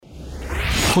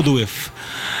Ħudu if.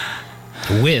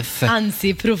 Whiff.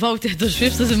 Anzi, pruvaw teħdu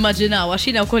xwif tu immaġinaw,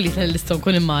 għaxina u kolli tal-liston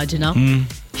kun immaġina.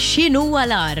 Xinu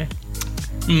għalar?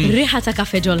 Riħa ta'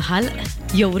 kafe ġolħalq,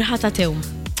 jew riħa ta' tewm?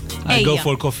 I go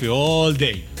for coffee all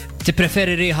day. Ti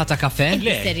preferi riħa ta' kafe?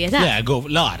 Le, go,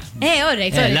 lar.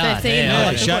 Orrejt,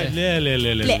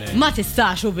 Le, ma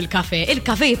tistaxu bil-kafe.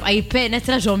 Il-kafe jibqa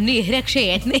jipenetra ġomni ħrek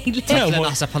xejn nejli.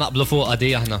 Naħseb ħanaqblu fuq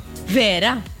għadi aħna.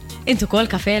 Vera? Intu kol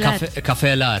kafe lar?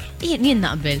 Kafe lar. Jien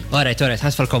naqbel. Orrejt,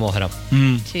 ħasfalkom oħra.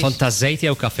 Ton ta' żejt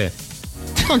jew kafe?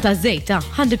 Ton ta' żejt,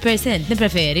 100%,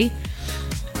 nipreferi.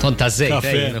 Ton ta'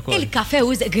 żejt. Il-kafe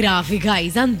uż grafi,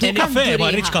 guys, għandu. Kafe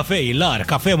ma rridx kafe, lar,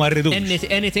 kafe ma rridux.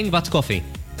 Anything but coffee.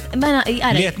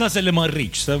 Li qed nasel li ma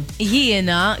rridx, sab?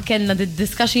 Jiena kellna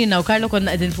discussion u Karlo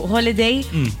konna qegħdin fuq holiday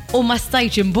u ma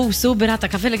stajtx imbusu birata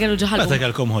kafe li kellu ġaħal. Meta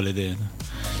kellkom holiday?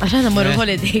 Għax għandna morru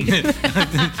holiday.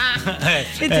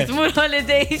 Inti tmur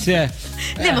holiday.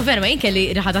 Le ma ferma, jien kelli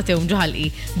riħata tewm ġaħalqi.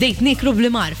 Dejt nikru bli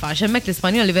marfa, xemmek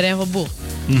l-Ispanjoli vera jħobbuh.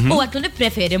 U għatlu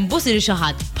nippreferi mbusir xi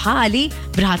ħadd bħali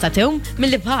b'riħata tewm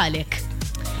milli bħalek.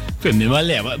 Fimni, ma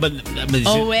le,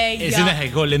 Iżineħi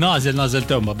kolli nażel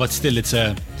tewma, but still it's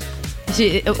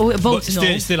Both no.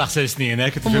 Still aħsel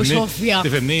snienek, Mux ovvja.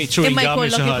 tifimni, Imma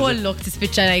jkollok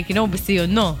tispiċċa rajki no bissi u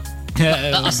no.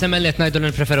 Għassemellet najdu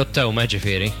n-preferu t-tew,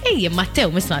 ġifiri. Ejja, ma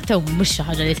t-tew, misma t-tew mux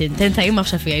xaħġa li tintenta jimma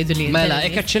fxafija jidu li. Mela,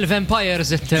 ekkaċ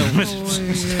il-vampires it-tew.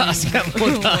 Għaskem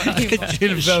puta.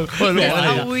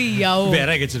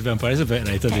 Vera, għetx il-vampires,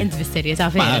 vera, jtadi. Ent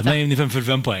bis-serjetà Ma jimnifem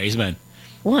fil-vampires, man.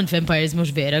 One vampires mux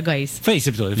vera, guys. Fej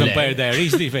sibtu, Vampire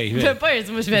Diaries di fej.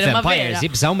 Vampires mux vera, ma vera. Vampires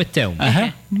jibżaw mit-tew.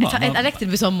 Għalek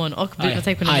tilbisom mon, ok, bil-ma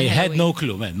tajkun. I had no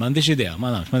clue, man, mandiċ idea,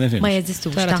 ma nafx, ma nifimx. Ma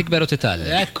jeżistux. Tara tikberu titall.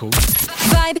 Ekku.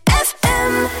 Vibe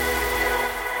FM.